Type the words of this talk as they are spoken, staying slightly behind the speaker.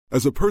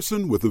As a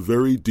person with a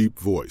very deep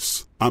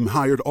voice, I'm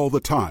hired all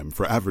the time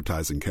for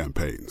advertising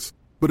campaigns.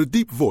 But a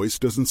deep voice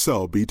doesn't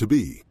sell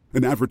B2B,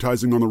 and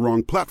advertising on the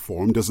wrong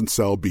platform doesn't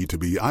sell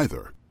B2B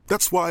either.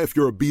 That's why if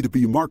you're a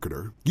B2B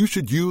marketer, you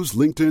should use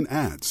LinkedIn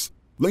ads.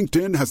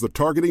 LinkedIn has the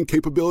targeting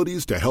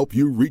capabilities to help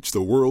you reach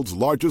the world's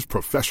largest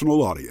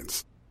professional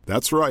audience.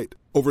 That's right.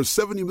 Over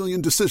 70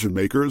 million decision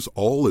makers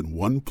all in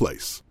one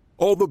place.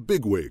 All the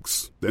big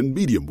wigs, then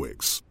medium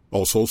wigs.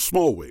 Also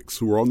small wigs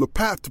who are on the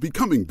path to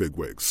becoming big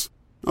wigs.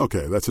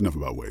 Okay, that's enough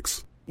about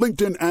wigs.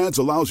 LinkedIn ads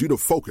allows you to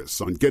focus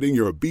on getting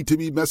your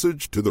B2B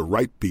message to the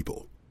right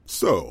people.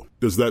 So,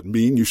 does that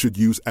mean you should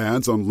use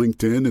ads on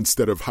LinkedIn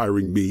instead of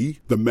hiring me,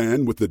 the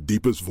man with the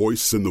deepest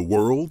voice in the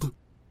world?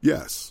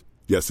 Yes.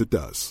 Yes, it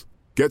does.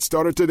 Get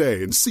started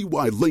today and see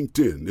why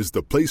LinkedIn is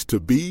the place to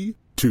be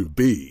to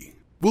be.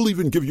 We'll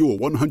even give you a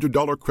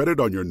 $100 credit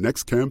on your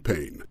next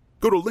campaign.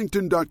 Go to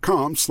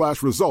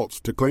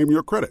linkedin.com/results to claim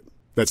your credit.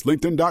 That's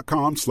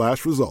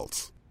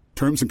linkedin.com/results.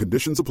 Terms and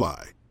conditions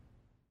apply.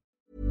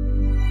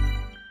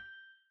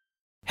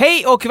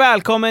 Hej och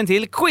välkommen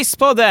till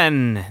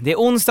Quizpodden! Det är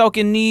onsdag och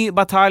en ny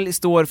batalj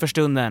står för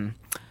stunden.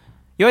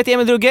 Jag heter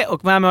Emil Drugge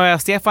och med mig har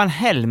jag Stefan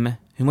Helm.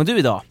 Hur mår du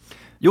idag?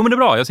 Jo, men det är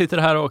bra. Jag sitter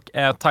här och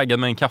är taggad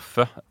med en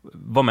kaffe.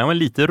 Var med om en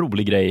lite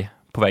rolig grej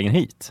på vägen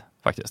hit,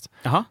 faktiskt.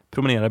 Aha.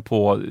 Promenerade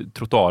på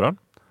trottoaren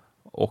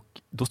och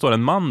då står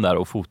en man där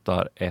och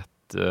fotar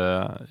ett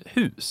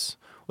hus.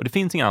 Och det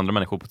finns inga andra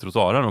människor på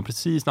trottoaren och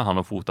precis när han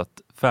har fotat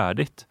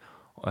färdigt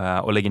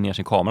och lägger ner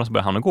sin kamera så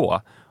börjar han att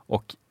gå.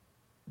 Och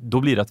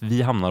då blir det att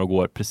vi hamnar och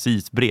går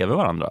precis bredvid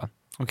varandra.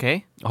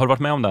 Okej. Har du varit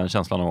med om den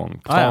känslan någon gång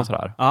på stan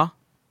sådär? Ja.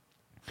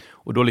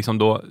 Och då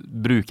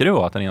brukar det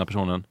vara att den ena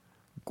personen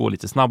går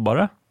lite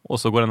snabbare och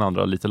så går den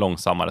andra lite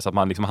långsammare så att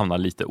man liksom hamnar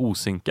lite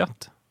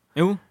osynkat.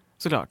 Jo,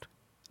 såklart.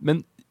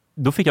 Men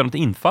då fick jag något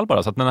infall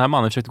bara så att när den här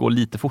mannen försökte gå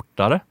lite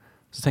fortare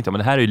så tänkte jag, men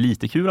det här är ju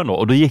lite kul ändå.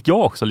 Och då gick jag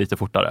också lite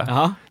fortare.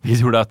 Aha. Vi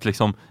gjorde att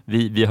liksom,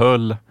 vi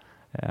höll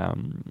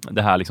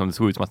det här liksom, det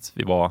såg ut som att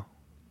vi var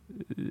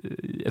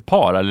ett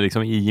par eller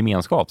liksom i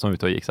gemenskap som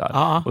ute och gick så här.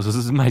 Aha. Och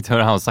så märkte jag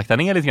hur han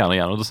saktade ner lite grann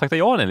igen och då saktade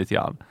jag ner lite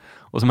grann.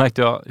 Och så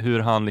märkte jag hur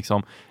han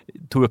liksom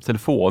tog upp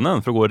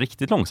telefonen för att gå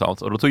riktigt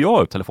långsamt och då tog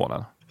jag upp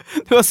telefonen.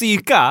 Du var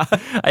psyka?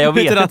 Nej, jag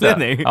vet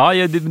inte. Ja,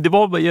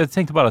 jag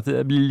tänkte bara att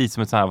det blir lite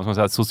som ett, så här, vad ska man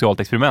säga, ett socialt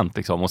experiment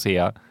liksom, och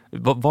se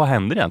vad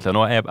händer egentligen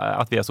och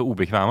att vi är så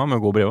obekväma med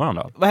att gå bredvid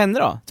varandra. Vad hände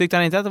då? Tyckte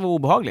han inte att det var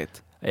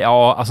obehagligt?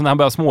 Ja, alltså när han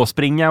började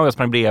småspringa och jag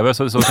sprang bredvid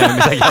så kan jag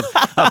bli säker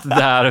att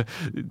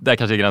där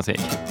kanske är gränsen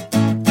gick.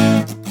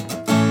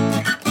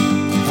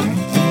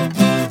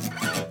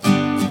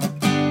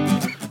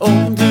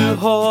 Om du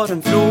har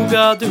en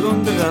fråga du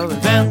undrar över,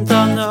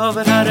 väntan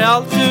över, här är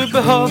allt du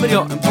behöver.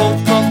 Jag en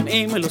podcast med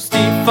Emil och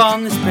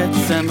Stefan i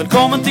spetsen.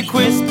 Välkommen till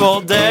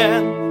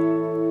Quizpodden!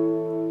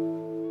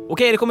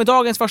 Okej, det kommer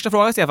dagens första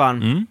fråga,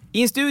 Stefan.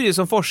 I en studie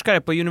som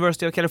forskare på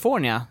University of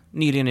California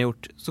nyligen har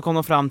gjort så kom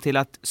de fram till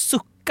att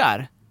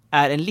suckar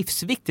är en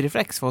livsviktig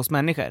reflex för oss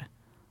människor.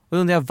 Och då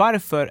undrar jag,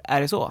 varför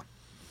är det så?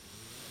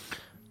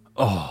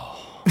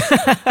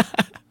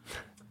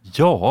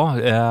 Ja,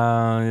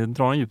 jag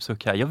drar en djup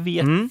suck här. Jag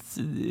vet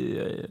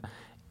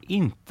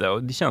inte.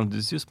 Och det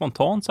kändes ju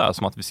spontant så här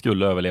som att vi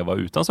skulle överleva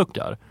utan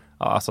suckar.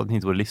 Alltså att det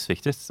inte vore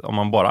livsviktigt. Om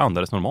man bara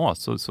andades normalt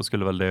så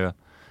skulle väl det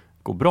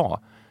gå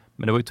bra.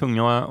 Men det var ju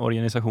tunga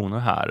organisationer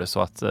här så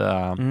att...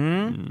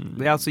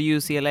 Det är alltså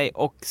UCLA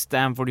och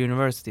Stanford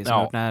University som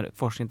har gjort den här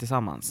forskningen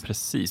tillsammans.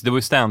 Precis. Det var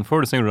ju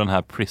Stanford som gjorde den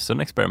här prison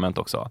experiment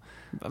också.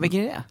 Vilken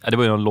är det? Ja, det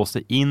var ju de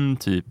låste in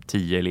typ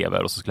 10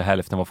 elever och så skulle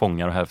hälften vara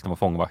fångar och hälften vara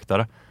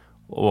fångvaktare.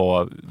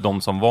 Och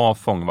de som var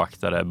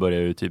fångvaktare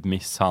började ju typ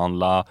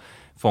misshandla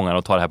fångarna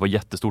och ta det här på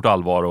jättestort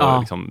allvar och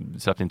liksom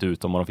släppte inte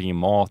ut dem och de fick ingen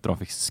mat och de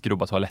fick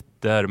skrubba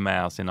toaletter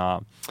med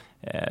sina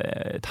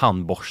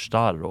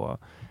tandborstar och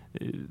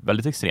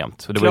väldigt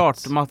extremt. Så det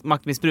klart, var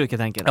maktmissbruk, jag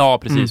tänker. Ja,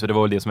 precis. Och det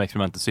var väl det som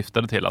experimentet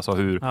syftade till. Alltså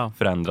hur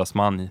förändras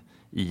man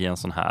i en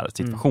sån här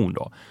situation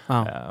då.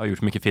 Jag har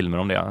gjort mycket filmer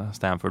om det.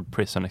 Stanford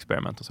Prison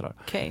Experiment och sådär.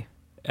 Okej.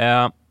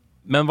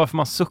 Men varför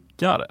man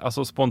suckar?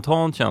 Alltså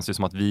spontant känns det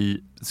som att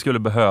vi skulle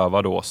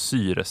behöva då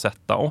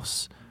syresätta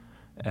oss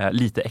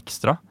lite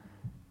extra.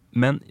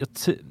 Men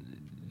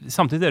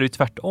samtidigt är det ju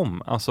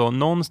tvärtom. Alltså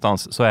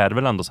någonstans så är det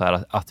väl ändå så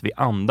här att vi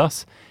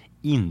andas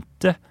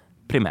inte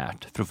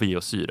primärt för att få ge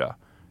oss syre.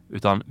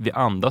 Utan vi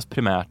andas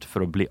primärt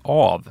för att bli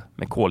av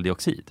med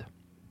koldioxid.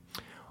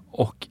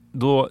 Och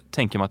då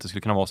tänker man att det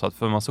skulle kunna vara så att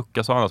för man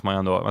suckar så andas man ju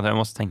ändå... Jag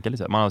måste tänka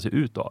lite. Man andas ju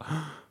ut då.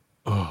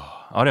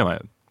 Ja, det är man ju.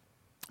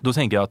 Då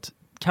tänker jag att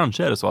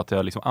kanske är det så att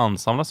det liksom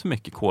ansamlas för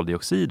mycket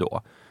koldioxid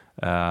då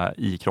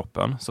i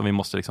kroppen. Som vi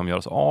måste liksom göra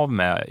oss av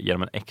med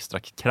genom en extra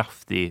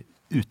kraftig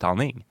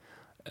utandning.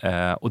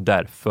 Och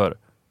därför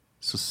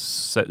så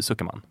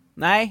suckar man.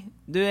 Nej,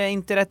 du är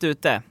inte rätt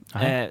ute.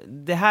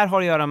 Det här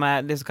har att göra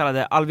med det så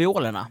kallade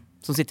alveolerna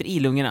som sitter i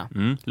lungorna.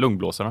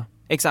 Lungblåsorna.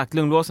 Exakt,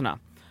 lungblåsorna.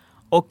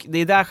 Och det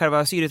är där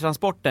själva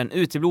syretransporten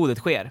ut i blodet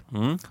sker.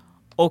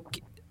 Och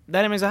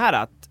där är det så här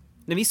att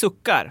när vi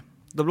suckar,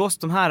 då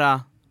blåser de här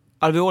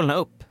alveolerna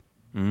upp.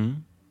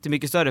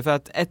 jättemycket större. För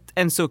att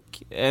en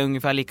suck är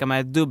ungefär lika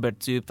med ett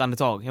dubbelt djupt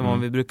andetag än vad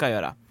vi brukar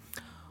göra.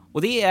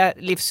 Och det är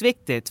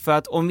livsviktigt, för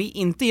att om vi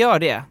inte gör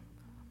det,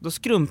 då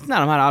skrumpnar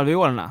de här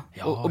alveolerna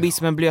och blir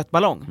som en blöt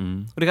ballong.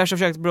 Och du kanske har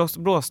försökt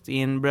blåst i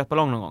en blöt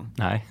ballong någon gång?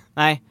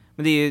 Nej,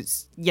 men det är ju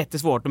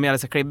jättesvårt. De är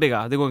alldeles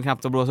klibbiga. Det går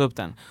knappt att blåsa upp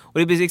den. Och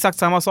det blir exakt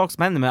samma sak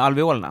som händer med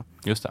alveolerna.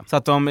 Just det. Så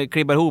att de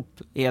klibbar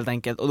ihop helt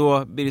enkelt. Och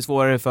då blir det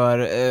svårare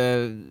för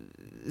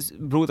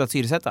blodet att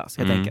syresättas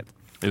helt enkelt.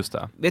 Just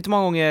det. Vet du hur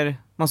många gånger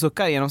man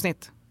suckar i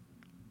genomsnitt?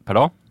 Per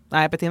dag?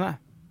 Nej, per timme.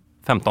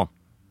 15.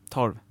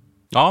 12.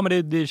 Ja,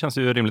 men det känns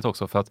ju rimligt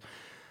också, för att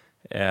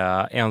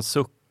en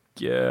suck,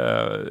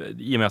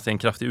 i och med att det är en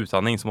kraftig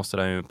utandning, så måste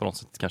den ju på något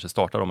sätt kanske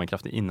starta med en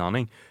kraftig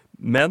inandning.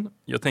 Men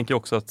jag tänker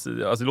också att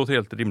alltså, det låter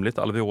helt rimligt.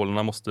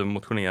 Alveolerna måste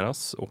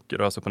motioneras och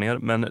röra sig upp och ner.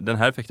 Men den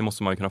här effekten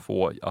måste man ju kunna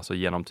få alltså,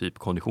 genom typ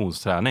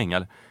konditionsträning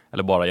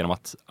eller bara genom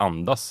att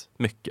andas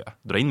mycket,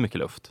 dra in mycket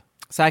luft.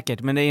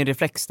 Säkert, men det är ju en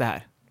reflex det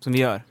här som vi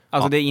gör.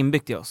 Alltså det är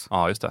inbyggt i oss.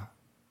 Ja, just det.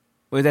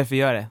 Och det är därför vi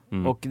gör det.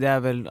 Och det är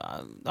väl,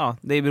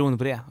 det är beroende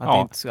på det.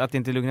 Att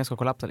inte lugnet ska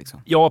kollapsa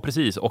liksom. Ja,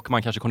 precis. Och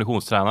man kanske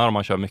konditionstränar om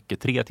man kör mycket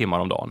 3 timmar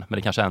om dagen. Men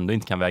det kanske ändå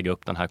inte kan väga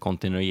upp den här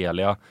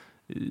kontinuerliga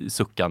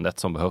suckandet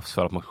som behövs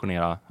för att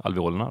motionera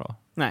alveolerna då.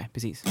 Nej,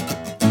 precis.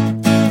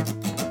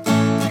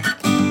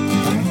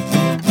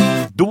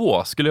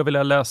 Då skulle jag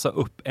vilja läsa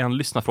upp en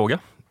lyssnarfråga.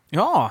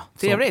 Ja,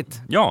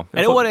 trevligt. Ja.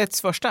 Är det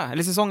årets första?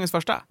 Eller säsongens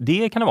första?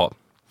 Det kan det vara.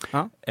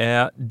 Ja.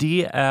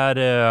 Det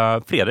är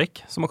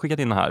Fredrik som har skickat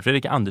in den här.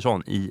 Fredrik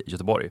Andersson i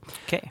Göteborg.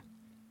 Okay.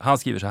 Han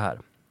skriver så här.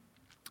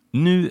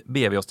 Nu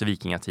beger vi oss till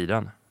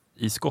vikingatiden.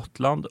 I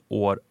Skottland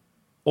år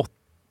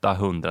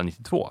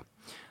 892.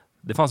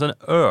 Det fanns en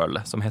earl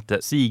som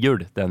hette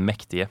Sigurd den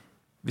mäktige.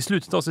 Vid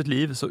slutet av sitt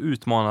liv så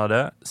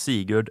utmanade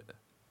Sigurd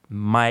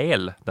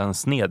Mael den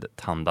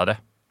snedtandade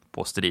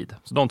på strid.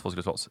 Så de två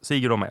skulle slåss.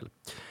 Sigurd och Mael.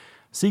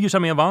 Sigurds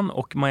armé vann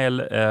och Mael,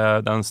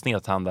 den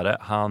snedtandade,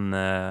 han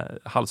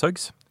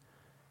halshöggs.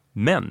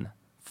 Men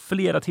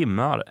flera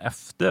timmar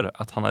efter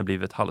att han hade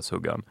blivit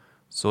halshuggen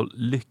så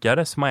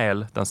lyckades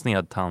Mael, den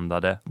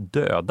snedtandade,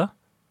 döda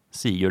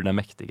Sigurd den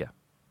mäktige.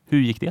 Hur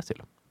gick det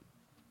till?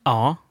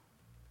 Ja,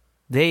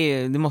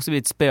 det måste bli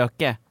ett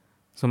spöke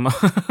som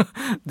har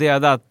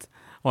dödat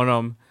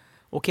honom.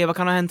 Okej, vad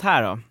kan ha hänt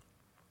här då?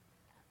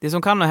 Det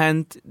som kan ha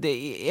hänt,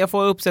 jag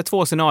får upp sig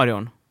 2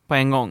 scenarion på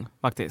en gång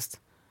faktiskt.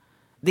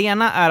 Det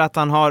ena är att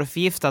han har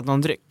förgiftat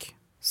någon dryck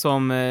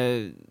som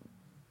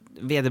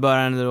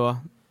vederbörande då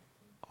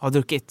har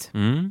druckit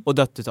och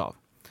dött utav.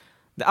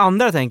 Det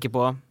andra jag tänker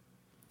på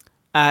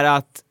är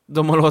att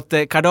de har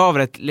låtit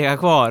kadavret ligga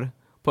kvar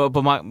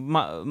på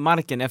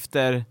marken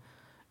efter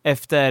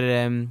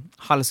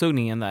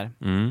halshuggningen där.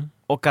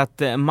 Och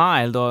att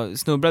Mael då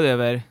snubblade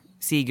över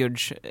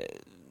Sigurds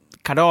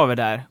kadaver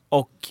där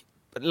och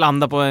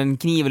landade på en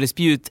kniv eller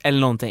spjut eller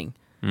någonting.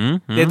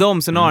 Det är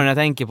de scenarierna jag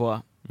tänker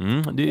på.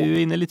 Du är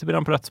ju inne lite på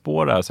rätt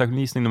spår där. Särskilt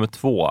gissning nummer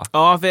 2.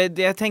 Ja, för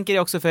jag tänker det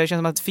också, för det känns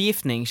som att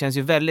förgiftning känns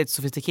ju väldigt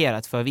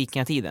sofistikerat för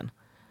vikingatiden.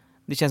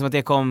 Det känns som att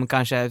det kom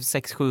kanske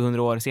 600-700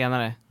 år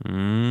senare.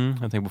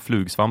 Jag tänker på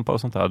flugsvampar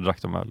och sånt där.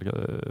 Drack de väl.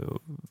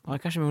 Ja,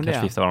 kanske med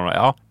det.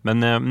 Ja, men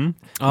med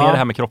det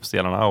här med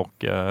kroppsdelarna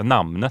och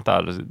namnet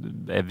där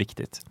är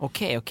viktigt.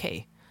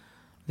 Okej.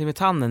 Det med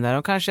tanden där.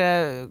 Och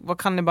kanske var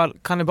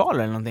kannibal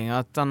eller någonting.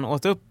 Att han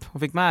åt upp och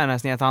fick med den här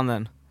sneda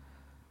tanden.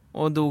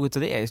 Och dog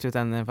utav det i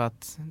slutändan för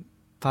att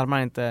tarmar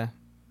inte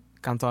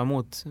kan ta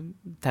emot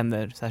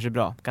tänder särskilt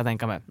bra, kan jag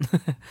tänka mig.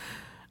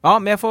 Ja,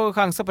 men jag får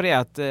chansa på det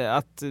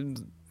att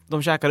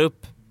de käkar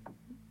upp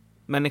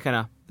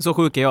människorna. Så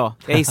sjuk är jag.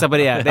 Jag gissar på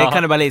det. Det är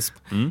kannibalism.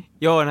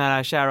 Jag och den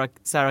här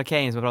Sarah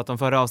Kane som vi pratade om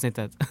förra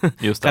avsnittet.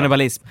 Just det.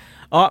 Kannibalism.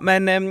 Ja,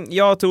 men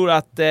jag tror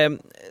att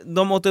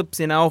de åt upp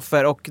sina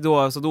offer och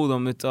då så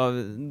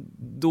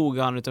dog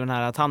han utav den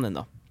här tanden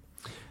då.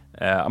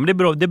 Ja, men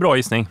det är bra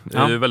gissning. Det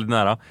är väldigt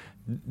nära.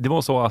 Det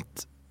var så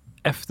att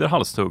efter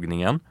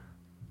halshuggningen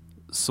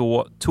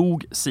så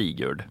tog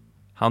Sigurd,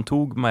 han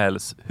tog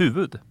Maels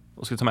huvud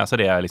och skulle ta med sig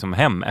det liksom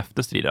hem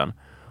efter striden.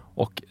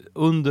 Och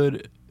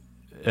under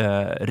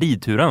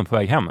ridturen på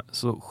väg hem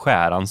så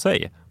skär han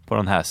sig på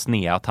den här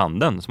snea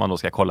tanden som han då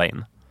ska kolla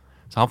in.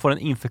 Så han får en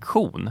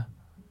infektion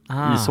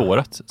i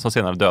såret som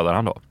senare dödar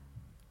han då.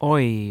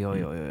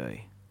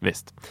 Oj.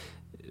 Visst.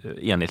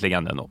 Enligt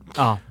legenden då.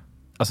 Ja.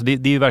 Alltså det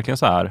är ju verkligen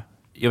så här.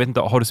 Jag vet inte,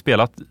 har du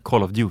spelat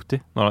Call of Duty?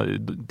 Några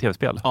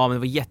tv-spel? Ja, men det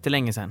var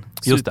jättelänge sedan.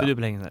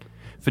 Superduperlänge sedan.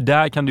 För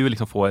där kan du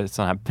liksom få ett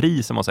sånt här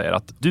pris som man säger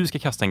att du ska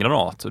kasta en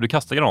granat. Och du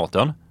kastar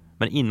granaten,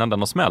 men innan den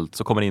har smält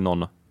så kommer in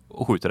någon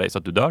och skjuter dig så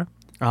att du dör.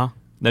 Ja.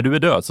 När du är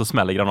död så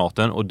smäller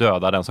granaten och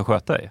dödar den som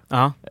sköt dig.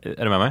 Ja.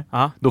 Är du med mig?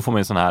 Ja. Då får man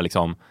en sån här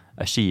liksom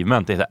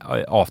achievement,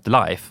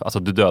 afterlife. Alltså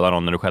du dödar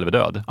någon när du själv är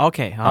död.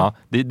 Okej. Ja.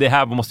 Det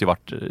här måste ju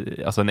varit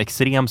alltså en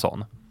extrem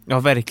sån. Ja,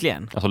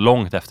 verkligen. Alltså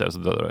långt efter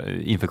så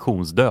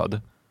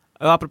infektionsdöd.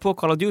 Apropå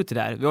Call of Duty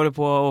där, vi håller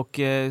på och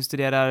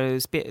studerar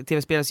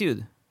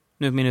tv-spelsljud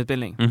nu på min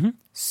utbildning.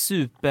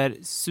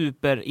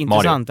 Super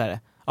intressant är det.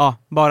 Ja,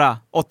 bara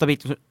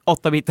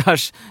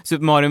 8-bitars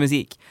Super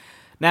Mario-musik.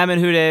 Nej, men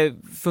hur det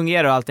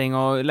fungerar och allting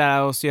och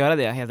lära oss göra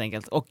det helt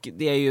enkelt. Och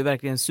det är ju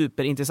verkligen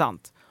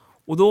superintressant.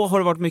 Och då har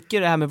det varit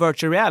mycket det här med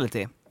virtual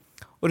reality.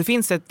 Och det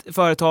finns ett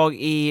företag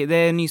det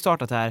är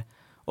nystartat här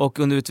och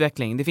under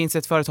utveckling. Det finns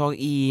ett företag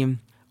i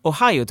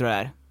Ohio tror jag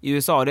det är, i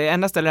USA. Det är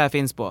enda stället det här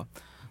finns på.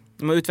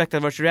 De har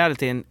utvecklat virtual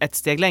reality ett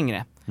steg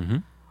längre.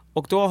 Mhm.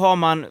 Och då har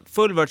man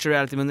full virtual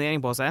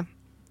reality-mundering på sig.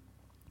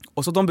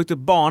 Och så har de byggt upp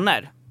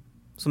banor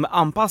som är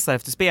anpassade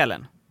efter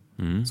spelen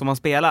som man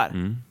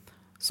spelar.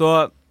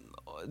 Så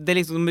det är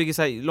liksom, de bygger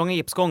så här långa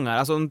gipsgångar.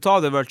 Alltså om du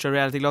tar det virtual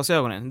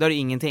reality-glasögonen, då är det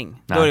ingenting.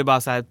 Nej. Då är det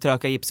bara så här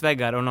tröka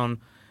gipsväggar och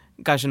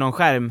kanske någon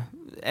skärm.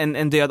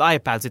 En död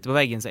iPad sitter på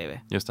väggen, säger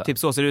vi. Just det. Typ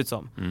så ser det ut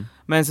som.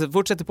 Men så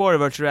fortsätter på det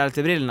virtual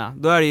reality-brillorna,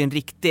 då är det ju en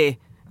riktig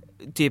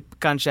typ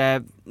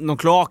kanske någon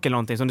kloak eller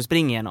någonting som du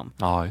springer igenom.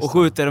 Och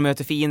skjuter och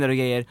möter fiender och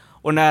grejer.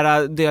 Och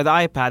nära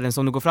döda iPaden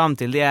som du går fram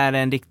till, det är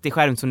en riktig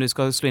skärm som du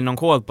ska slå in någon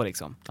kod på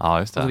liksom. Ja,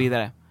 just det. Och så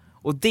vidare.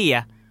 Och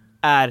det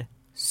är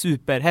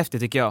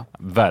superhäftigt tycker jag.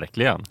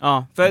 Verkligen.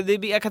 Ja,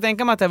 för jag kan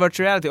tänka mig att det är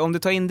virtual reality, om du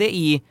tar in det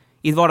i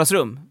ett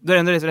vardagsrum, då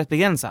är det ändå rätt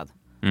begränsad.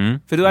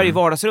 För då är det i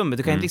vardagsrummet,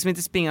 du kan liksom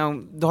inte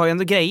springa, du har ju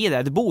ändå grejer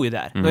där, du bor ju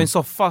där. Du har ju en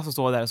soffa som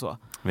står där och så.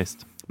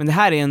 Visst. Men det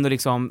här är ändå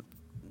liksom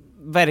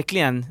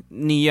verkligen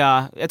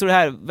nya, jag tror det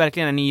här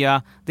verkligen är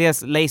nya,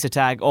 dels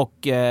lasertag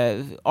och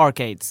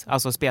arcades,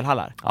 alltså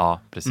spelhallar.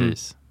 Ja,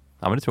 precis.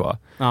 Ja, men det tror jag.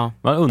 Ja.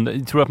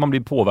 Tror du att man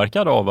blir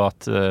påverkad av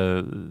att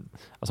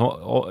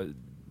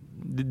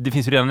det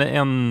finns ju redan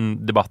en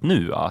debatt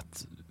nu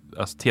att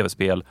alltså,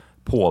 tv-spel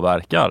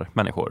påverkar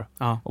människor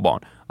och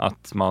barn.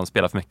 Att man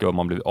spelar för mycket och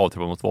man blir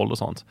avtrubbad mot våld och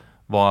sånt.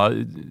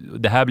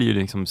 Det här blir ju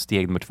liksom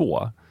steg nummer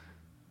 2.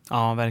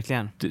 Ja,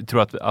 verkligen. Tror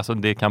du att alltså,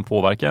 det kan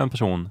påverka en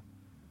person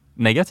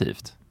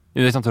negativt?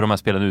 Jag vet inte hur de här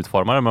spelen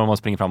utformar, men om man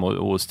springer fram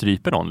och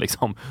stryper någon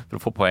liksom, för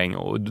att få poäng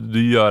och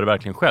du gör det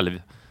verkligen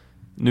själv.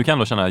 Nu kan jag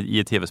då känna i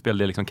ett tv-spel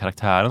det är liksom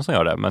karaktären som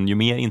gör det, men ju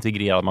mer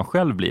integrerad man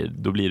själv blir,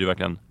 då blir det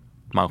verkligen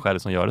man själv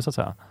som gör det så att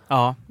säga.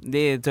 Ja,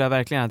 det tror jag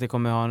verkligen att det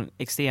kommer ha en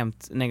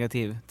extremt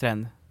negativ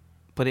trend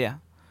på det.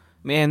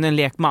 Men jag är en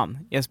lekman.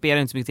 Jag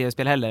spelar inte så mycket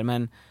tv-spel heller,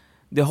 men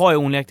det har ju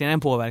onekligen en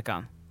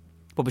påverkan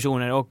på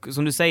personer. Och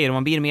som du säger, om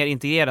man blir mer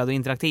integrerad och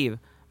interaktiv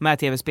med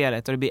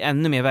tv-spelet och det blir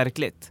ännu mer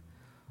verkligt,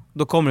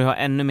 då kommer det ha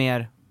ännu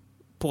mer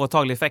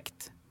påtaglig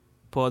effekt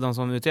på de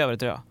som utövar det,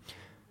 tror jag.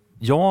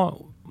 Ja,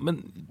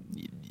 men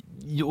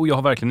jag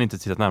har verkligen inte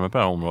tittat närmare på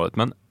det här området,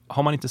 men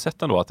har man inte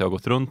sett ändå att det har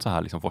gått runt så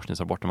här liksom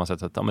forskningsrapporter, man har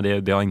sett att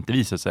men det har inte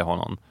visat sig ha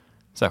någon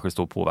särskilt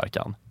stor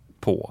påverkan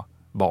på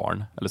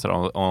barn eller så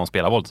om de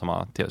spelar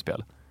våldsamma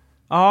tv-spel?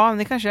 Ja,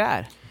 det kanske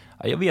är.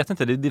 Jag vet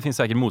inte, det finns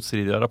säkert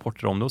motstridiga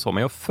rapporter om det och så,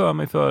 men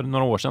för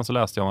några år sedan så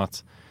läste jag om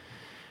att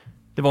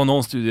det var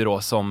någon studie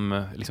då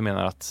som liksom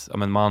menar att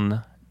man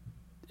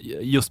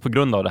just på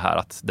grund av det här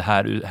att det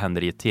här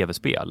händer i ett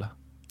tv-spel.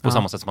 På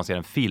samma sätt som man ser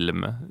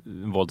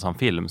en våldsam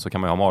film, så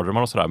kan man ju ha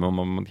mardrömmar och sådär, men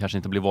man kanske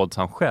inte blir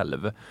våldsam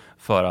själv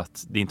för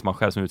att det är inte man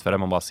själv som utför det,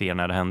 man bara ser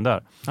när det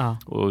händer.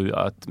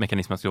 Och att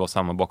mekanismen skulle vara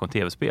samma bakom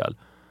tv-spel.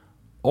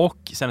 Och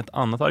sen ett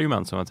annat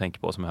argument som jag tänker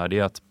på som här, det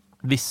är att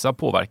vissa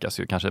påverkas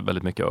ju kanske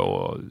väldigt mycket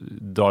och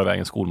drar iväg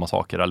en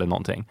skolmassaker eller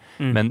någonting.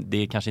 Men det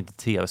är kanske inte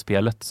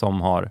tv-spelet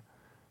som har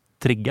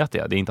triggat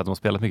det. Det är inte att de har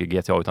spelat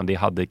mycket GTA, utan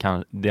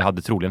det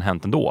hade troligen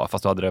hänt ändå,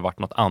 fast då hade det varit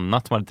något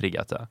annat som hade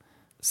triggat det.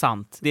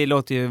 Sant. Det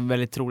låter ju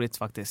väldigt troligt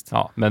faktiskt.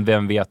 Ja, men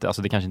vem vet,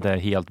 alltså det kanske inte är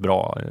helt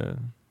bra.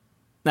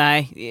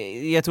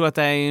 Nej, jag tror att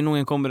det är nog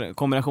en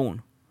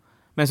kombination.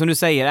 Men som du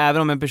säger,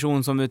 även om en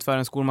person som utför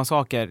en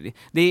skolmassaker,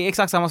 det är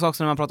exakt samma sak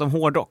som när man pratar om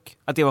hårdrock,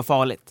 att det var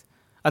farligt.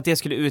 Att det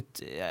skulle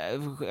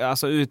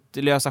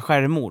utlösa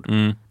självmord.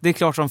 Det är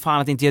klart som fan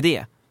att det inte gör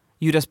det.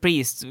 Judas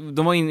Priest,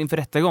 de var inför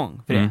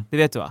rättegång för det. Det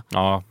vet du va?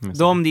 Ja.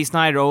 Dee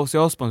Snider och Ozzy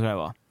Osbourne tror jag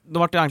var. De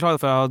var anklagade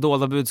för att ha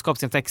dolda budskap i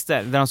sina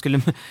texter, där de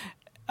skulle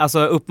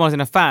uppmana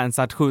sina fans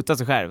att skjuta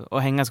sig själv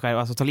och hänga sig själv,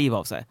 alltså ta liv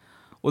av sig.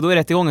 Och då i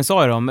rättegången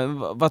sa de,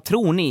 vad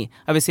tror ni?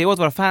 Att vi ser åt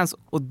våra fans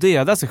och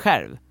döda sig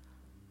själv?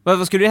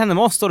 Vad skulle det hända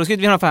med oss då? Då skulle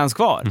inte vi ha några fans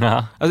kvar.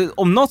 Ja. Alltså,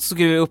 om något så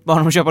skulle vi uppmana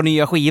dem att köpa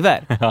nya skivor.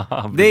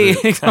 Ja, det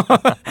är liksom,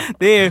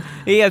 det är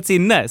helt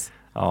sinnes.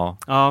 Ja.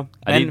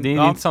 Det är ett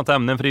intressant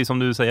ämne, för det är som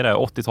du säger,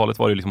 80-talet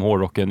var det liksom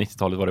hårdrocken,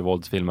 90-talet var det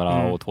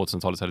våldsfilmerna och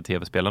 2000-talet så är det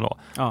tv-spelen då.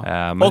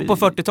 Ja. Och på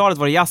 40-talet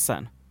var det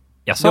jazzen.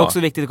 Det är också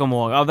viktigt att komma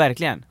ihåg. Ja,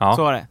 verkligen. Ja.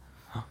 Så var det.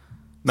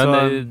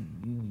 Men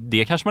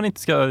det kanske man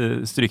inte ska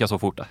stryka så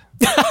fort.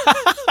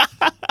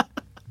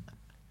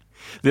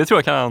 Det tror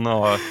jag kan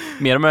ha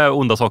mer med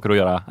onda saker att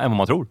göra än vad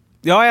man tror.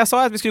 Ja, jag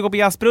sa att vi skulle gå på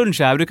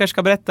jazzbrunch här. Du kanske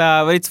ska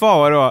berätta vad ditt svar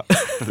var då.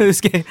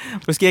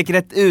 Du skrek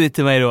rätt ut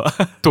till mig då.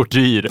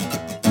 Tortyr.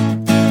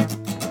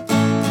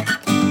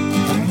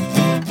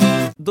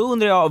 Då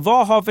undrar jag,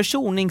 vad har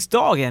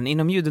försoningsdagen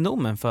inom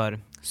judendomen för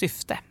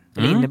syfte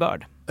eller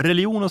innebörd?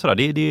 Religion och sådär,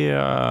 det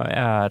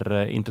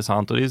är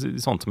intressant och det är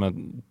sånt som jag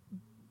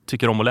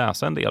tycker om att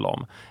läsa en del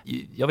om.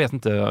 Jag vet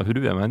inte hur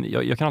du är, men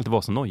jag kan alltid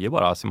vara så nojig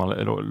bara så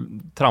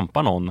man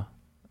trampar någon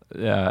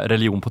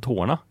religion på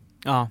tårna.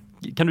 Ja.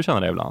 Kan du känna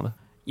det ibland?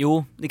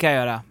 Jo, det kan jag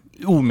göra.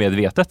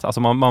 Omedvetet,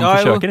 alltså man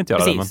försöker inte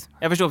göra precis. det. Men...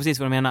 Jag förstår precis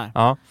vad du menar.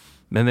 Ja.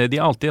 Men det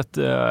är alltid ett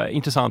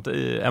intressant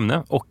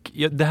ämne och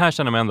det här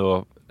känner jag mig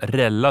ändå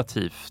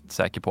relativt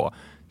säker på.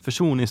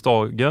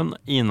 Försoningsdagen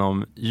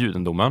inom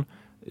judendomen,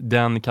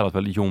 den kallas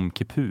väl Yom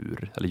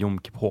Kippur eller Yom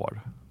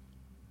Kippur.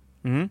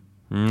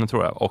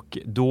 Tror jag. Och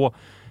då,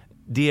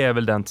 det är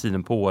väl den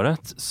tiden på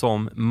året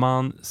som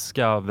man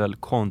ska väl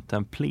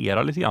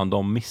kontemplera lite grann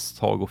de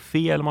misstag och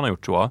fel man har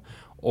gjort så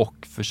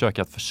och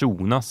försöka att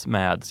försonas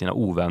med sina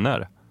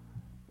ovänner.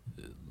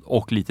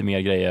 Och lite mer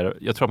grejer.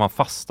 Jag tror att man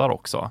fastar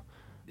också.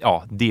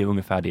 Ja, det är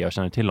ungefär det jag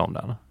känner till om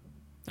den.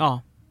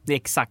 Ja, det är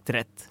exakt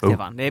rätt,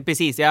 Stefan. Det är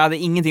precis, jag hade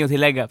ingenting att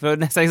tillägga. För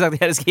nästan exakt jag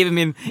hade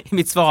skrivit i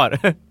mitt svar.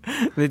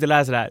 Jag inte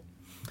läser det här.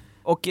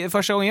 Och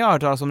första gången jag hörde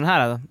talas om den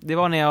här, det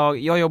var när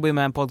jag jobbade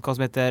med en podcast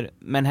som heter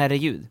Men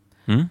herregud.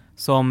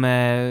 Som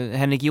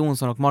Henrik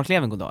Jonsson och Mark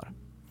Levengood har.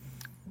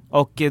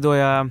 Och då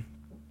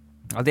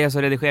dels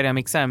så redigerade jag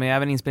mixar, men jag är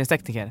även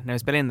inspelningstekniker när vi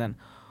spelade in den.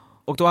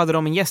 Och då hade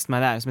de en gäst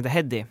med där som heter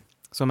Heddy,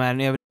 som är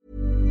en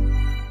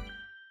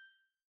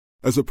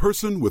As a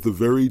person with a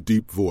very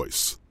deep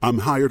voice, I'm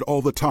hired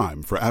all the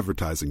time for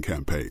advertising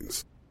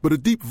campaigns. But a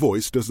deep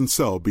voice doesn't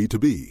sell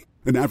B2B,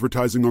 and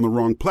advertising on the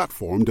wrong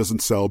platform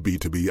doesn't sell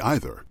B2B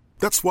either.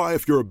 That's why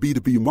if you're a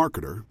B2B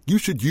marketer, you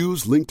should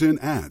use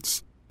LinkedIn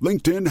ads.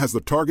 LinkedIn has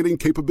the targeting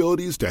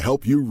capabilities to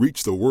help you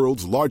reach the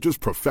world's largest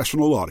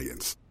professional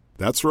audience.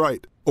 That's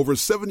right, over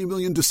 70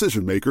 million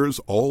decision makers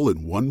all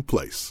in one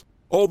place.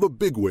 All the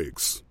big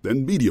wigs,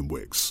 then medium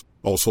wigs,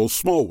 also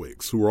small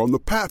wigs who are on the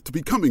path to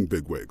becoming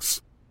big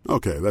wigs.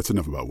 Okay, that's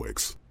enough about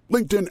wigs.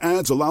 LinkedIn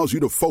ads allows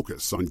you to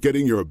focus on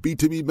getting your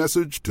B2B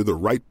message to the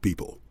right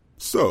people.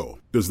 So,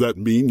 does that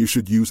mean you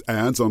should use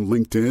ads on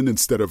LinkedIn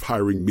instead of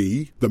hiring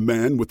me, the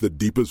man with the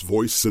deepest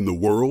voice in the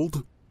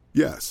world?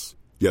 Yes.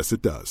 Yes,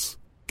 it does.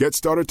 Get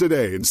started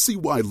today and see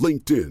why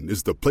LinkedIn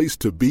is the place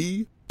to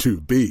be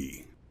to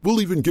be.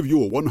 We'll even give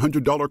you a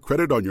 $100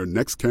 credit on your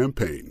next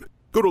campaign.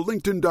 Go to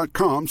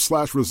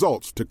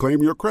linkedin.com/results to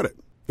claim your credit.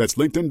 That's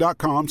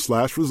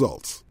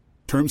linkedin.com/results.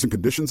 Terms and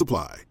conditions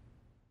apply.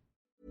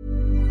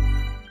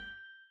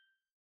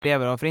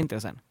 lever av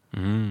förintelsen.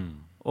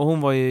 Och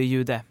hon var ju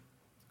jude.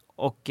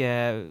 Och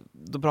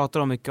då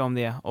pratade de mycket om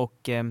det.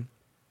 Och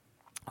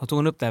tog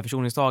hon upp det här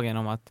försoningsdagen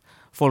om att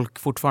folk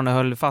fortfarande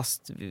höll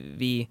fast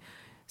vid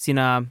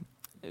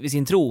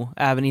sin tro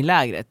även i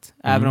lägret.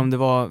 Även om det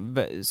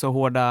var så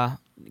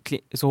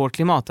hårt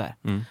klimat där.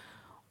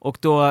 Och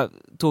då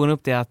tog hon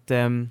upp det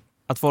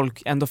att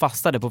folk ändå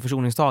fastade på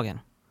försoningsdagen.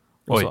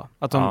 Och så.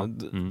 Att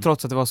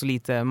trots att det var så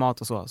lite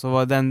mat och så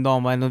var den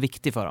dagen var ändå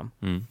viktig för dem.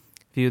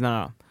 För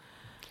judarna då.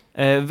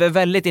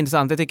 Väldigt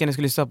intressant, jag tycker ni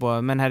skulle lyssna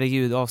på. Men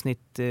herregud,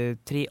 avsnitt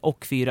 3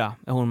 och 4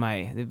 är hon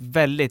med i. Det är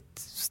väldigt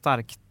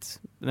starkt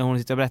när hon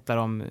sitter och berättar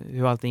om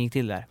hur allting gick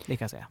till där, det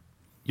kan jag säga.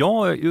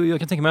 Ja, jag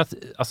kan tänka mig att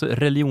alltså,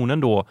 religionen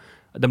då,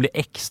 den blir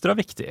extra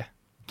viktig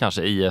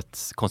kanske i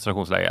ett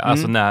koncentrationsläge.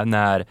 Alltså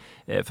när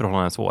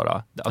förhållanden är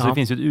svåra. Alltså det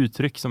finns ju ett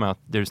uttryck som är att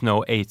there's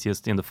no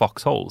atheist in the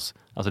foxholes.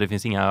 Alltså det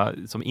finns inga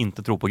som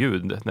inte tror på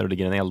Gud när det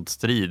ligger en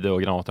eldstrid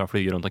och granaterna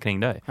flyger runt omkring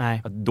dig.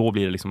 Att då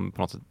blir det liksom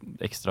på något sätt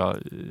extra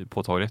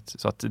påtagligt.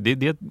 Så att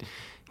det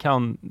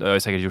kan, jag har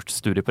säkert gjort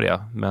studier på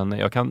det, men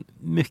jag kan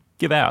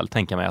mycket väl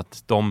tänka mig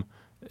att de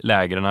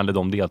lägren eller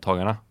de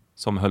deltagarna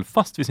som höll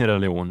fast vid sin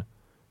religion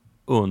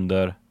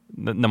under,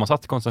 när man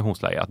satt i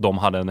koncentrationsläge, att de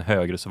hade en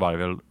högre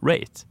survival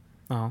rate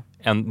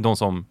än de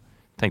som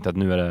tänkte att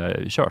nu är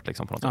det kört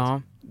liksom på något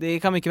sätt. Det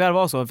kan mycket väl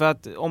vara så, för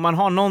att om man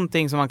har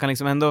någonting som man kan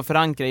liksom ändå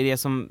förankra i det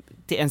som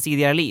en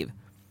tidigare liv,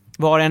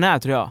 vad det än är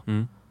tror jag,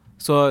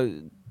 så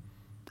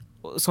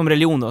som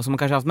religion då, som man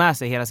kanske haft med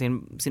sig hela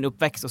sin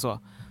uppväxt och så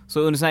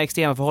under sådana här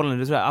extrema förhållanden,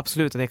 det tror jag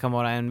absolut att det kan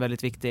vara en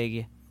väldigt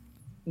viktig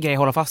grej att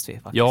hålla fast vid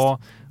faktiskt. Ja,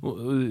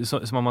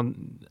 som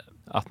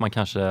att man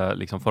kanske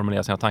liksom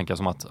formulerar sina tankar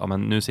som att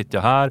men nu sitter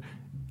jag här,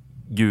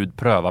 Gud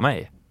prövar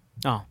mig.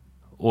 Ja.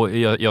 Och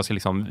jag ska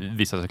liksom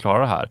visa att jag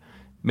klarar det här.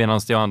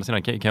 Medan det å andra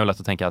sidan kan jag lätt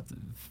att tänka att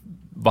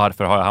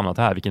varför har jag hamnat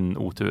här? Vilken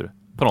otur.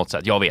 På något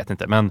sätt, jag vet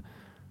inte. Men...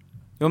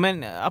 Jo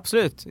men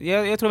absolut.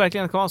 Jag tror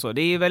verkligen att det kan vara så.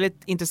 Det är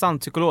väldigt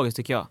intressant psykologiskt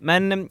tycker jag.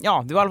 Men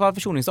ja, det var i alla fall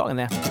försoningsdagen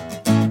det.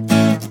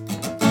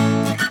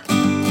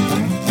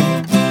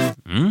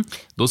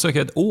 Då söker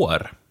jag ett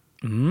år.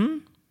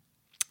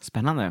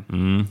 Spännande.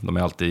 De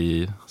är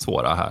alltid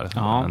svåra här.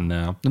 Ja.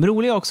 Men, de är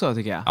roliga också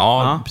tycker jag.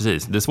 Ja,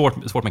 precis. Det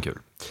är svårt men kul.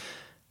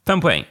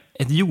 5 poäng.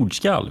 Ett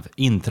jordskalv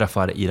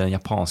inträffar i den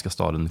japanska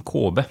staden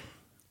Kobe.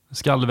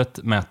 Skalvet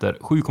mäter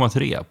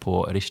 7,3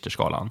 på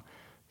Richterskalan.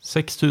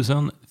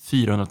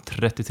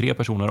 6433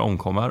 personer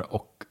omkommer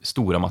och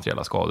stora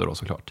materiella skador då,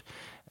 såklart.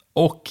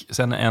 Och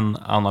sen en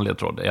annan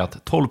ledtråd är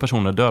att 12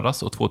 personer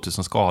dödas och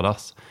 2000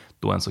 skadas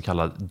då en så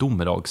kallad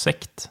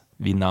domedagssekt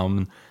vid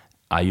namn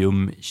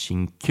Ayum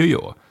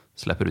Shinkyo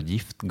släpper ut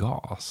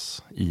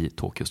giftgas i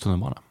Tokyos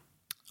tunnelbana.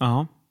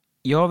 Ja,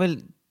 jag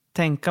vill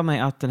tänka mig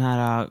att den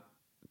här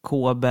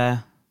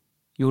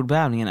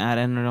Kobe-jordbävningen är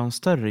en av de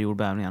större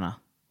jordbävningarna.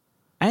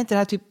 Är inte det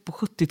här typ på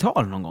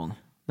 70-talet någon gång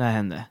det här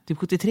hände? Typ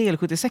 73 eller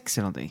 76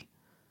 eller någonting,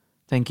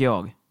 tänker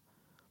jag.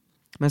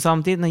 Men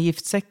samtidigt när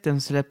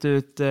giftsekten släppte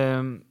ut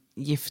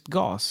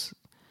giftgas,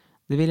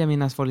 Det vill jag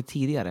minnas var lite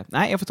tidigare.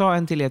 Nej, jag får ta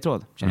en till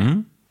ledtråd, känner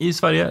jag. I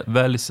Sverige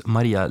väljs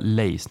Maria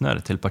Leisner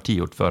till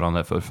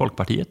partiordförande för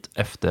Folkpartiet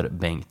efter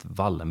Bengt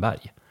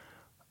Wallenberg.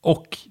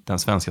 Och den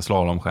svenska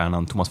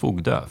slalomstjärnan Thomas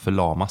Fogdö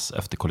förlamas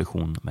efter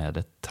kollision med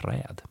ett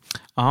träd.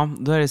 Ja,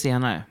 då är det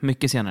senare.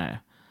 Mycket senare.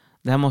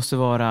 Det här måste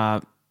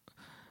vara...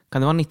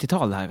 Kan det vara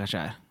 90-tal det här kanske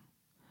är?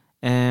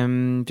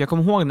 För jag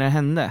kommer ihåg när det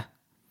hände.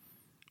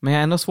 Men jag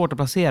har ändå svårt att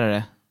placera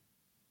det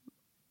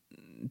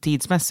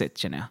tidsmässigt,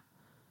 känner jag.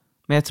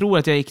 Men jag tror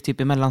att jag gick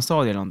typ i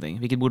mellanstadiet eller någonting.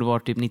 Vilket borde vara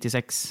typ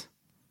 96.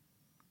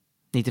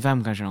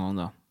 95 kanske någon gång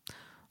då.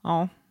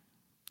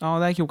 Ja,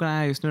 där krokarna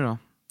är just nu då.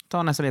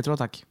 Ta nästa ledtråd,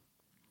 tack.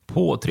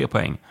 På 3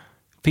 poäng.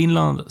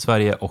 Finland,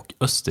 Sverige och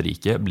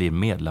Österrike blir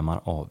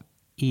medlemmar av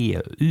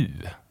EU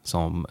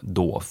som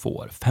då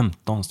får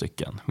 15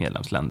 stycken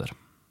medlemsländer.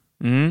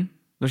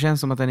 Då känns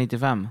det som att det är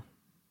 95.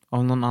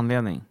 Av någon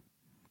anledning.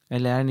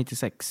 Eller är det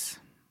 96?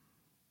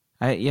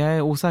 Nej, jag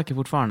är osäker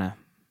fortfarande.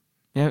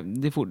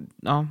 Det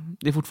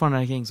är fortfarande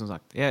där kring som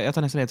sagt. Jag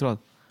tar nästa ledtråd.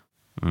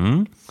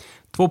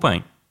 2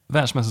 poäng.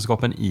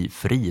 Världsmästerskapen i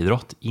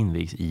friidrott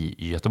invigs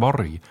i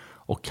Göteborg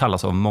och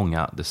kallas av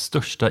många det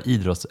största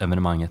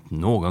idrottsevenemanget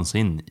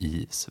någonsin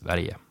i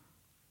Sverige.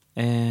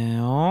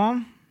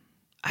 Ja.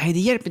 Nej, det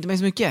hjälper inte mig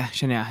så mycket,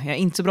 känner jag. Jag är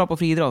inte så bra på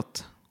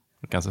friidrott.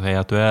 Du kan säga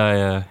att du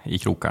är i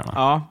krokarna.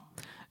 Ja,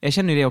 jag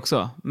känner ju det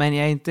också. Men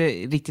jag är inte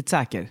riktigt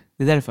säker.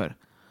 Det är därför.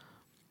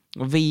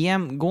 Och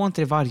VM går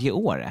inte det varje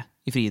år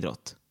i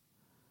friidrott?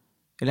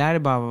 Eller är det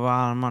bara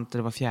varmant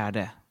eller var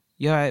fjärde?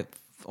 Jag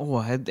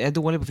är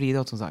dålig på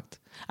friidrott som sagt.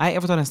 Nej,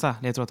 jag får ta nästa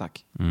ledtråd,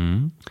 tack.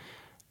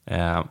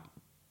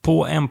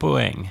 På 1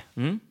 poäng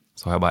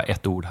så har jag bara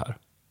ett ord här.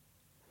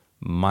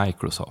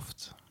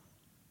 Microsoft.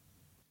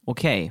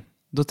 Okej,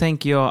 då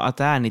tänker jag att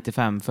det är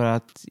 95 för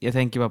att jag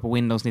tänker bara på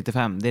Windows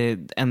 95. Det är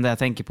det enda jag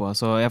tänker på,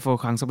 så jag får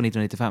chansa på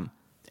 1995.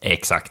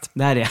 Exakt.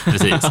 Det är det.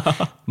 Precis.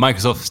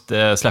 Microsoft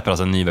släpper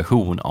alltså en ny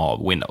version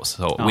av Windows,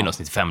 så Windows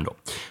 95 då.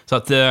 Så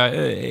att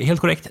helt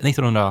korrekt,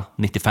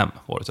 1995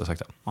 året jag sagt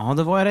det. Ja,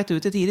 då var jag rätt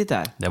ute tidigt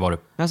där. Det var du.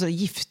 Men alltså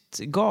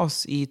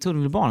giftgas i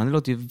tunnelbanan, det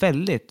låter ju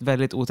väldigt,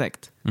 väldigt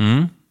otäckt.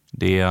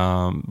 Det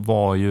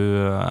var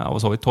ju,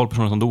 vad sa vi, 12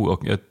 personer som dog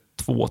och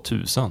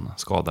 2000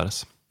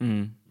 skadades.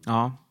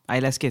 Ja,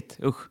 nej, läskigt.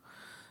 Usch.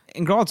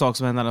 En glad sak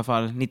som hände i alla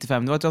fall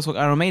 95, det var att jag såg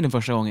Iron Maiden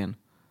första gången.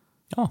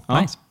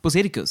 Ja, nice. På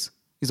Cirkus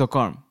i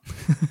Stockholm.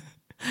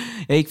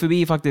 Jag gick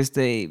förbi faktiskt,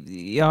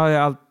 jag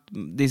har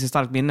det är så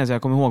starkt minne så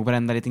jag kommer ihåg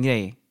varenda liten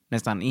grej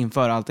nästan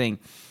inför allting.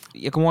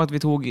 Jag kommer ihåg att vi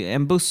tog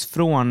en buss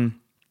från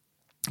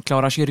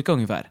Klara kyrka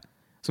ungefär,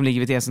 som ligger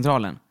vid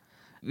T-centralen.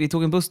 Vi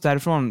tog en buss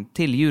därifrån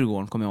till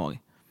Djurgården, kommer jag ihåg.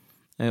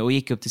 Och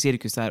gick upp till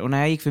Cirkus där. Och när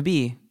jag gick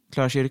förbi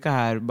Klara kyrka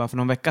här bara för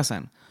någon vecka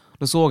sedan,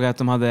 då såg jag att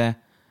de hade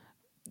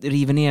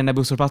river ner den där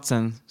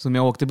busshållplatsen som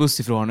jag åkte buss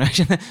ifrån. Jag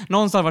kände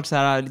någonstans varit så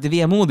här lite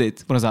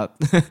vemodigt på något sätt.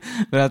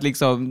 För att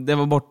liksom, det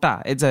var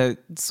borta. Ett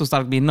så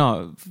starkt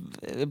minne.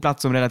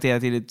 Plats som relaterar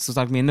till ett så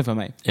starkt minne för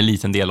mig. En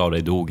liten del av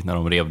dig dog när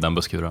de rev den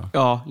busskuran.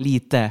 Ja,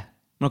 lite. Men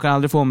de kan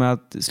aldrig få mig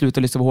att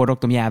sluta lyssna på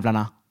hårdrock, de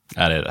jävlarna.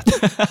 Ja, det är rätt.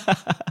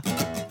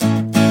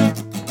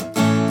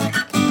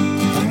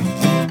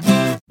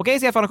 Okej,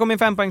 Stefan, det kommer en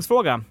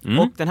 5-poängsfråga.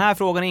 Och den här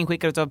frågan är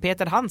inskickad av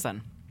Peter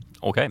Hansen.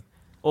 Okej.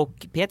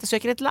 Och Peter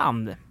söker ett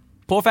land.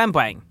 På 5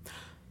 poäng.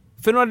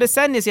 För några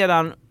decennier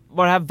sedan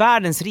var det här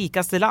världens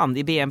rikaste land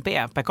i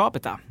BNP per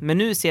capita. Men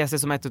nu ses det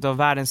som ett av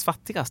världens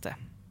fattigaste.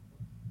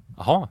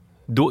 Jaha,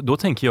 då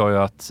tänker jag ju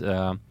att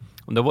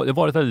om det har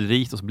varit väldigt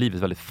rikt och så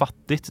blivit väldigt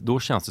fattigt, då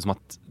känns det som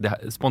att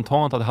det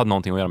spontant att det hade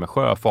någonting att göra med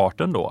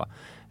sjöfarten då.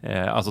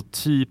 Alltså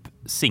typ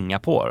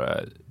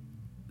Singapore.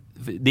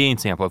 Det är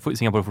inte Singapore.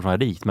 Singapore är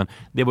fortfarande rikt, men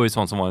det var ju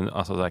sånt som var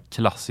en så här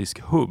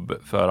klassisk hubb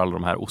för alla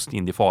de här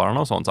ostindiefararna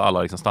och sånt. Så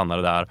alla liksom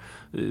stannade där,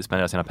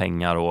 spenderade sina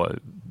pengar och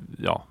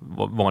ja,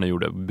 vad man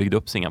gjorde, byggde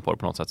upp Singapore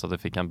på något sätt så att det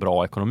fick en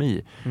bra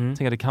ekonomi. Jag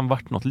tänker att det kan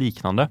varit något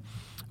liknande.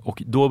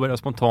 Och då började jag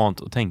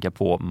spontant att tänka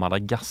på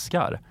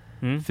Madagaskar.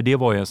 För det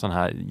var ju en sån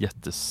här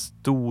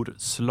jättestor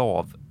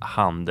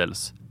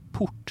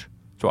slavhandelsport,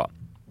 tror jag.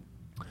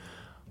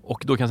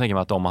 Och då kan jag tänka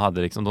mig att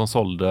de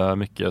sålde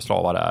mycket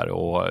slavar där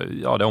och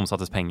ja, det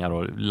omsattes pengar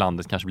och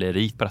landet kanske blev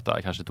rikt på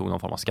detta. Kanske tog någon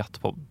form av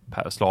skatt på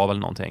per slav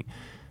eller någonting.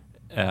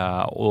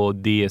 Och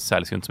det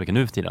säljs ju inte så mycket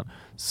nu för tiden.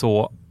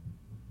 Så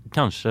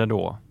kanske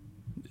då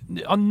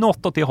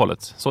något åt det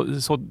hållet.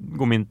 Så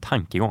går min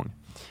tankegång.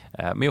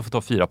 Men jag får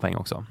ta 4 poäng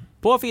också.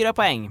 På 4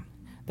 poäng.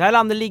 Det här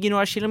landet ligger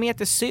några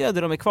kilometer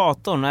söder om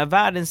ekvatorn och är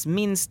världens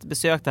minst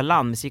besökta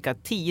land med cirka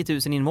 10 000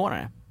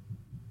 invånare.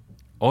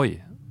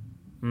 Oj.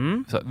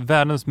 Så,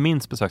 världens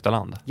minst besökta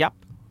land? Ja.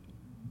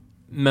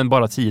 Men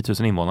bara 10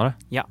 000 invånare?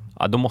 Ja.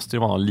 Då måste det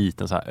vara någon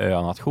liten så här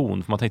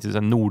önation. För man tänkte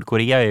att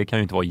Nordkorea kan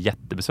ju inte vara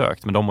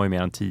jättebesökt, men de har ju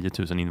mer än 10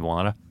 000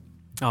 invånare.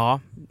 Ja,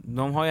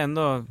 de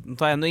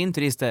tar ändå in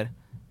turister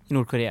i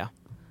Nordkorea.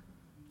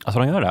 Alltså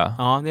de gör det?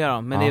 Ja, det gör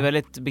de. Men det är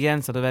väldigt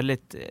begränsat och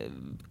väldigt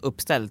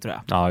uppställt, tror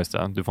jag. Ja, just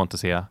det. Du får inte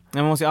se.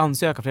 Man måste ju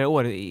ansöka flera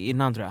år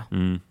innan, tror jag.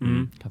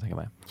 Kan jag tänka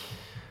mig.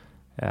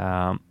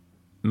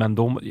 Men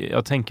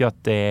jag tänker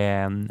att det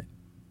är en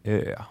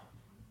ö.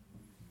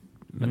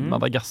 Men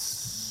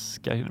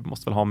Madagaskar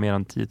måste väl ha mer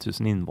än 10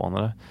 000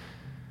 invånare.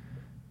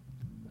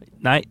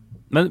 Nej,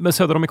 men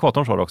söder om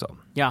ekvatorn sa du också.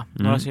 Ja,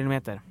 några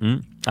kilometer.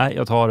 Nej,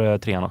 jag tar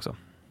 3 också.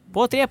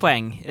 På 3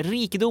 poäng.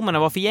 Rikedomarna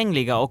var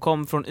förgängliga och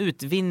kom från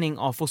utvinning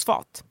av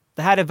fosfat.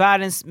 Det här är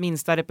världens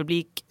minsta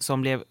republik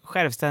som blev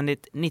självständigt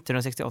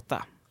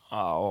 1968.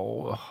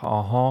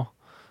 Jaha.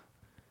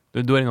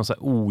 Då är det något så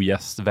här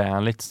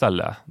ogästvänligt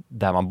ställe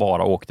där man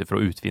bara åkte för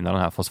att utvinna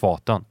den här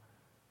fosfaten.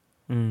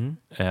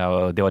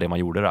 Det var det man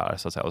gjorde där,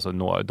 så att säga. Och så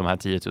de här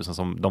 10 000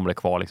 som de blev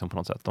kvar liksom på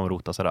något sätt, de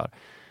rotade sig där.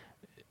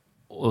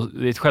 Och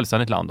det är ett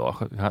självständigt land då,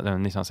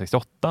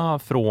 1968,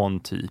 från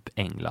typ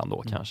England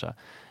då kanske.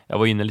 Jag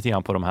var inne lite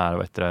grann på de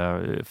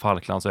här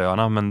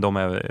Falklandsöarna, men de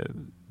är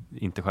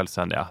inte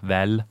självständiga.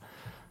 Väl,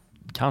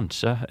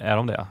 kanske är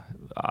de det.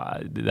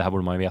 Det här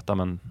borde man ju veta,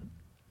 men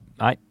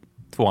nej,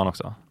 2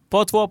 också.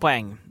 På 2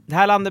 poäng. Det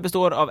här landet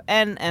består av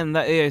en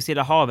enda ö i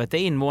Stilla havet där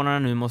invånarna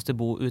nu måste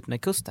bo ut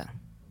med kusten.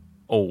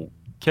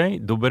 Okej,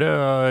 då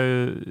börjar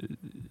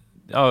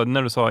jag...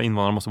 när du sa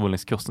invånarna måste bo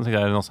längs kusten, så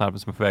är det någon sån här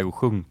som är på väg att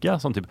sjunka,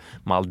 som typ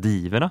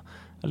Maldiverna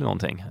eller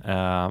någonting.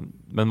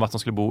 Men att de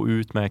skulle bo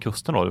ut med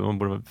kusten då, de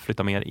borde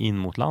flytta mer in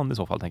mot land i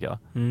så fall, tänker jag.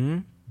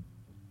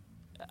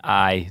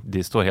 Nej,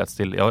 det står helt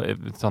still. Jag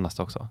tar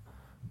nästa också.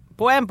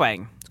 På 1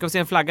 poäng ska vi se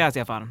en flagga här,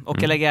 Stefan.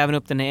 Och jag lägger även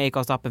upp den i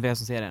Acast-appen för er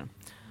som ser den.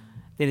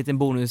 Det är en liten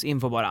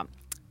bonusinfo bara.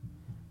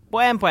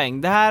 På 1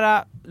 poäng. Det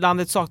här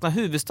landet saknar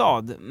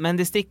huvudstad, men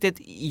distriktet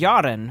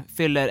Jaren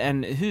fyller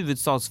en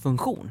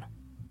huvudstadsfunktion.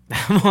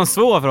 Det var en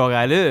svår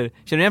fråga, eller hur?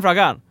 Känner du igen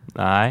frågan?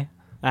 Nej.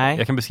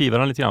 Jag kan beskriva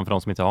den lite grann för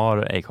de som inte har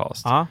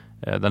Acast. Ja.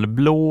 Den är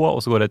blå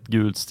och så går det ett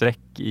gult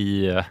streck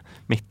i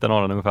mitten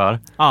av den ungefär.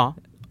 Ja.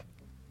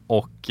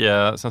 Och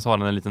sen så har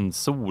den en liten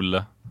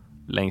sol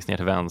längst ner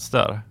till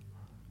vänster.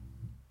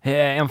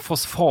 En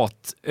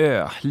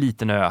fosfatö,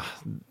 liten ö,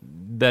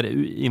 där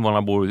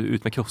invånarna bor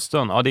ut med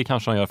kusten. Ja, det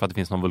kanske de gör för att det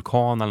finns någon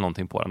vulkan eller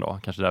någonting på den då.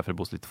 Kanske därför det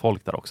bor lite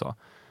folk där också.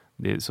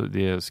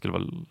 Det skulle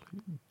väl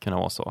kunna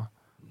vara så.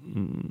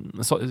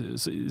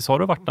 Sa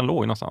du vart den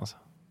låg någonstans?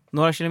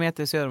 Några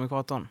kilometer söder om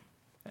ekvatorn.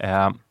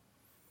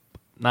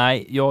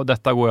 Nej,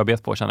 detta går jag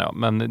bet på, känner jag.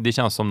 Men det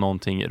känns som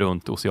någonting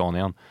runt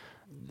Oceanien.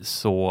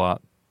 Så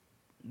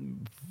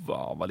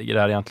vad ligger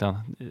där egentligen?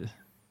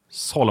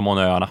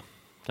 Salomonöarna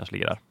kanske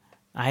ligger där.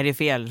 Nej, det är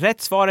fel.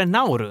 Rätt svar är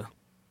Nauru.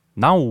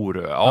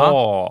 Nauru,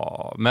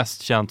 ja.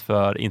 Mest känt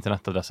för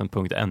internetadressen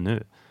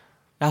 .nu.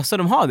 Ja, så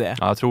de har det?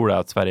 Ja, jag tror det,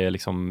 att Sverige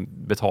liksom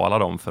betalar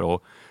dem för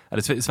att...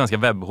 Eller svenska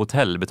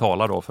webbhotell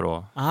betalar då för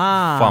att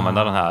få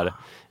använda den här...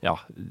 Ja,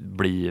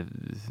 bli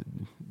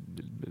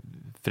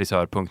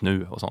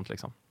frisör.nu och sånt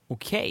liksom.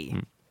 Okej.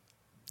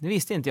 Det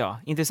visste inte jag.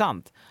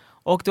 Intressant.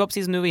 Och det var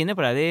precis som du var inne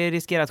på det. Det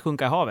riskerar att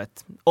sjunka i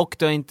havet. Och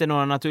det har inte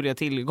några naturliga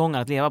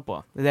tillgångar att leva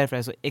på. Det är därför det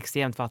är så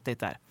extremt fattigt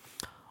där.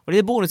 Och det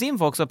är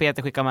bonusinfo också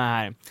Peter skickar med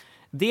här.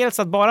 Dels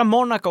att bara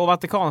Monaco och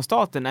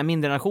Vatikanstaten är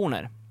mindre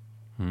nationer.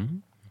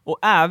 Och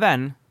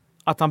även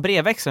att han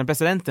brevväxlar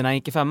presidenten när han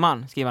gick i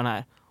 5:an, skriver han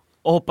här.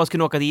 Och hoppas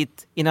kunna åka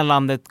dit innan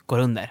landet går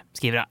under,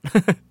 skriver han.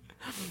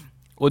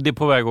 Och det är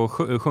på väg att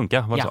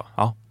sjunka, var det så?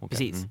 Ja, okay.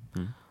 Precis.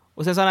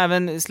 Och sen så har han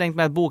även slängt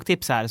med ett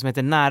boktips här som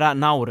heter Nära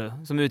Nauru,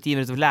 som är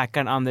utgiven av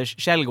läkaren Anders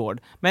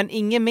Källgård. Men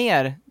inget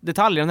mer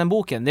detaljer om den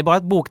boken. det är bara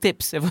ett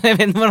boktips. Jag vet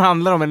inte vad det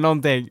handlar om eller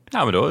någonting.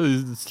 Ja, men då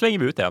slänger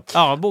vi ut det.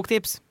 Ja,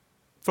 boktips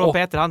från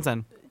Peter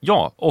Hansen.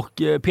 Ja,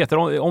 och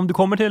Peter, om du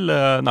kommer till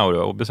Nauru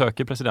och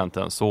besöker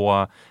presidenten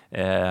så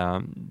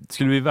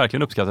skulle vi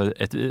verkligen uppskatta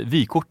ett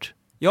vykort.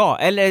 Ja,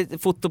 eller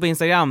ett foto på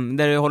Instagram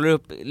där du håller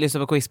upp,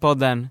 lyssnar på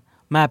Quizpodden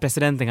med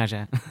presidenten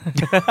kanske.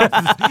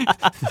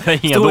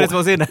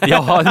 Storhetsvansinne.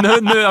 Ja,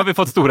 nu har vi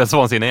fått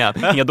storhetsvansinne igen.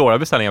 Inga dåliga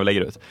beställningar vi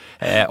lägger ut.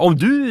 Om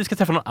du ska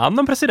träffa någon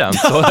annan president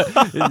så,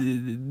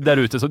 där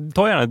ute, så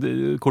ta gärna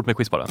ett kort med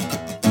Quizpodden.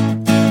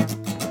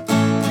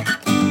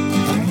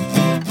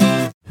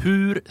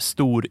 Hur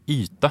stor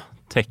yta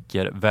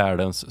täcker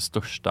världens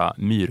största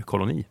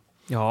myrkoloni?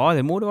 Ja,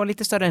 det borde vara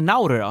lite större än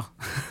Nauru då.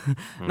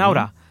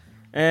 Naura.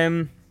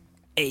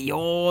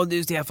 Ja,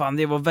 du Stefan,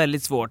 det var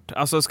väldigt svårt.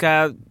 Alltså, ska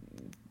jag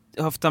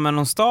höfta med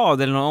någon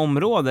stad eller någon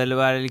område, eller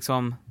vad är det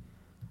liksom?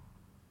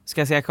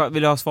 Ska jag säga,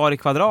 vill du ha svar i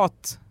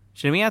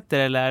kvadratkilometer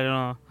eller är det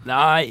något?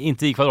 Nej,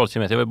 inte i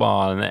kvadratkilometer. Jag vill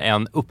bara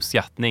en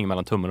uppskattning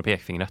mellan tummen och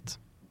pekfingret.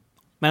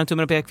 Mellan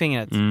tummen och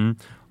pekfingret?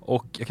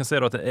 Och jag kan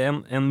säga då att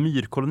en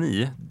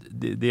myrkoloni,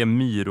 det är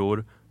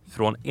myror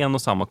från en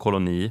och samma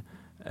koloni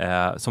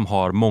som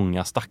har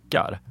många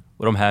stackar.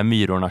 Och de här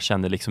myrorna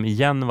känner liksom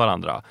igen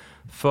varandra.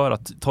 För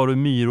att tar du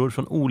myror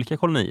från olika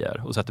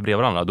kolonier och sätter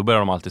bredvid varandra, då börjar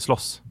de alltid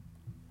slåss.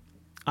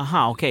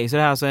 Aha, okej. Så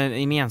det här är alltså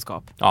en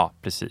gemenskap? Ja,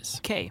 precis.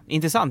 Okej,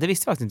 intressant. Det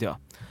visste faktiskt inte jag.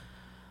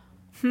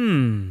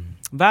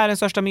 Världens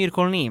största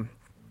myrkoloni.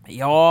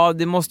 Ja,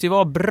 det måste ju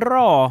vara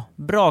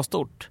bra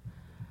stort.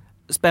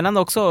 Spännande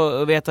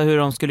också att veta hur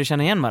de skulle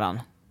känna igen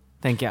varandra,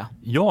 tänker jag.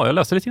 Ja, jag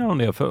läste lite grann om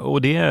det.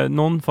 Och det är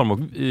någon form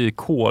av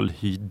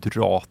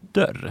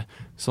kolhydrater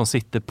som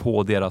sitter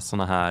på deras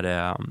såna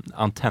här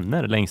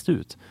antenner längst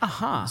ut.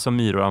 Aha. Som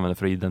myror använder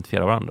för att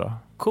identifiera varandra.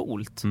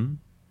 Coolt.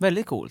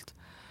 Väldigt coolt.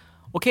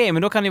 Okej,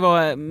 men då kan det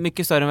vara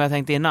mycket större än vad jag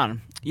tänkte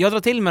innan. Jag drar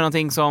till med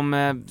någonting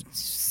som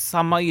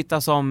samma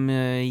yta som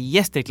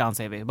Gästrikland,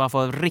 säger vi. Bara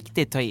för att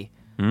riktigt ta i.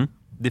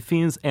 Det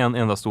finns en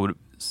enda stor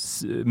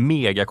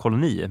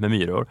megakoloni med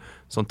myror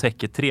som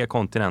täcker 3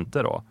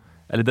 kontinenter då.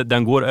 Eller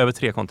den går över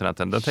 3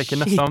 kontinenter. Den täcker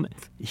nästan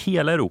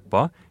hela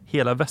Europa,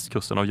 hela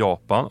västkusten av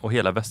Japan och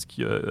hela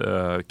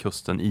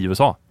västkusten i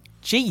USA.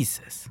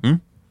 Jesus!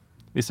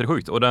 Visst är det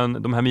sjukt? Och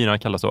de här myrorna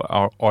kallas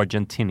då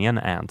Argentinian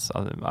ants,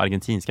 alltså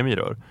argentinska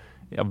myror.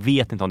 Jag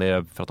vet inte om det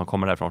är för att de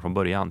kommer därifrån från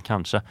början,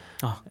 kanske.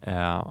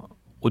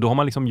 Och då har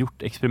man liksom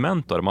gjort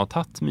experiment då. Man har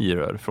tagit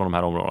myror från de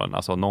här områdena,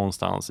 alltså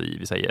någonstans i,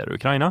 vi säger,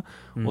 Ukraina.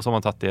 Och så har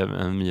man tagit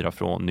en myra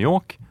från New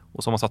York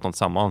och så har man satt dem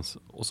tillsammans.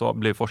 Och så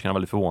blev forskarna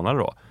väldigt förvånade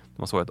då.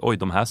 Man såg att oj,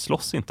 de här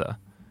slåss inte.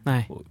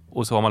 Nej.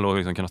 Och så har man då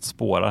liksom kunnat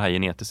spåra det här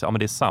genetiskt. Ja, men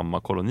det är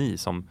samma koloni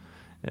som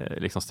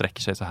liksom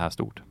sträcker sig så här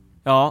stort.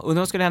 Ja, och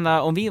vad skulle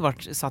hända om vi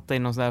vart satta i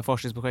någon sån här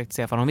forskningsprojekt,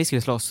 Stefan, om vi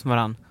skulle slåss med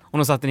varandra? Om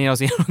de satte ner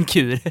oss i en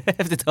kur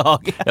efter ett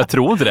tag. Jag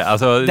tror inte det.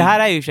 Alltså, det här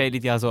är ju sig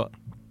lite grann så.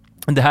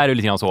 Det här är ju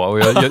lite grann så. Och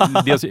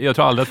jag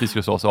tror aldrig att vi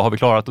skulle slåss. Så har vi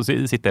klarat att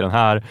sitta i den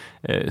här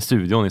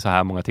studion i så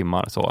här många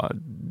timmar, så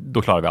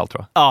då klarar vi allt,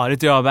 tror jag. Ja, det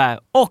tror jag med.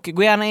 Och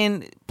gå gärna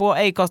in på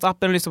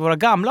Acast-appen och lyssna på våra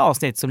gamla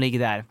avsnitt som ligger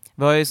där.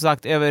 Vi har ju som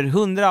sagt över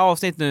 100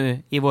 avsnitt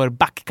nu i vår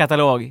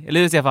backkatalog. Eller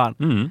hur,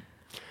 Stefan?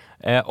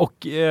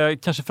 Och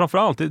kanske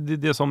framförallt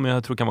det som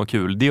jag tror kan vara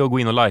kul, det är att gå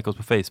in och like oss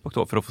på Facebook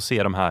då, för att få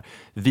se de här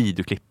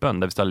videoklippen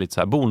där vi ställer lite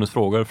så här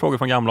bonusfrågor, frågor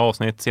från gamla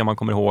avsnitt, se om man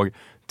kommer ihåg,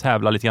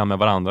 tävla lite grann med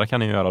varandra kan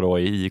ni göra då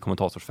i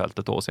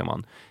kommentarsfältet då, och se om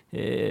man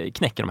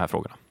knäcker de här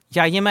frågorna.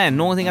 Jajamän,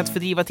 någonting att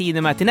fördriva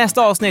tiden med till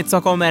nästa avsnitt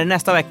som kommer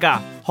nästa vecka.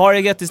 Ha det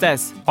gött tills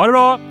dess. Ha det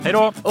bra, hej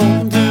då!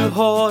 Om du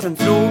har en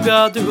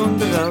fråga du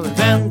undrar över,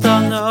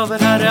 väntan över,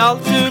 här är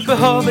allt du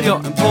behöver. Ja,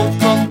 en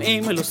podcast med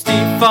Emil och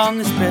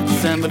Stefan i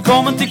spetsen.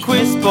 Välkommen till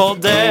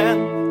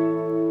Quizpodden!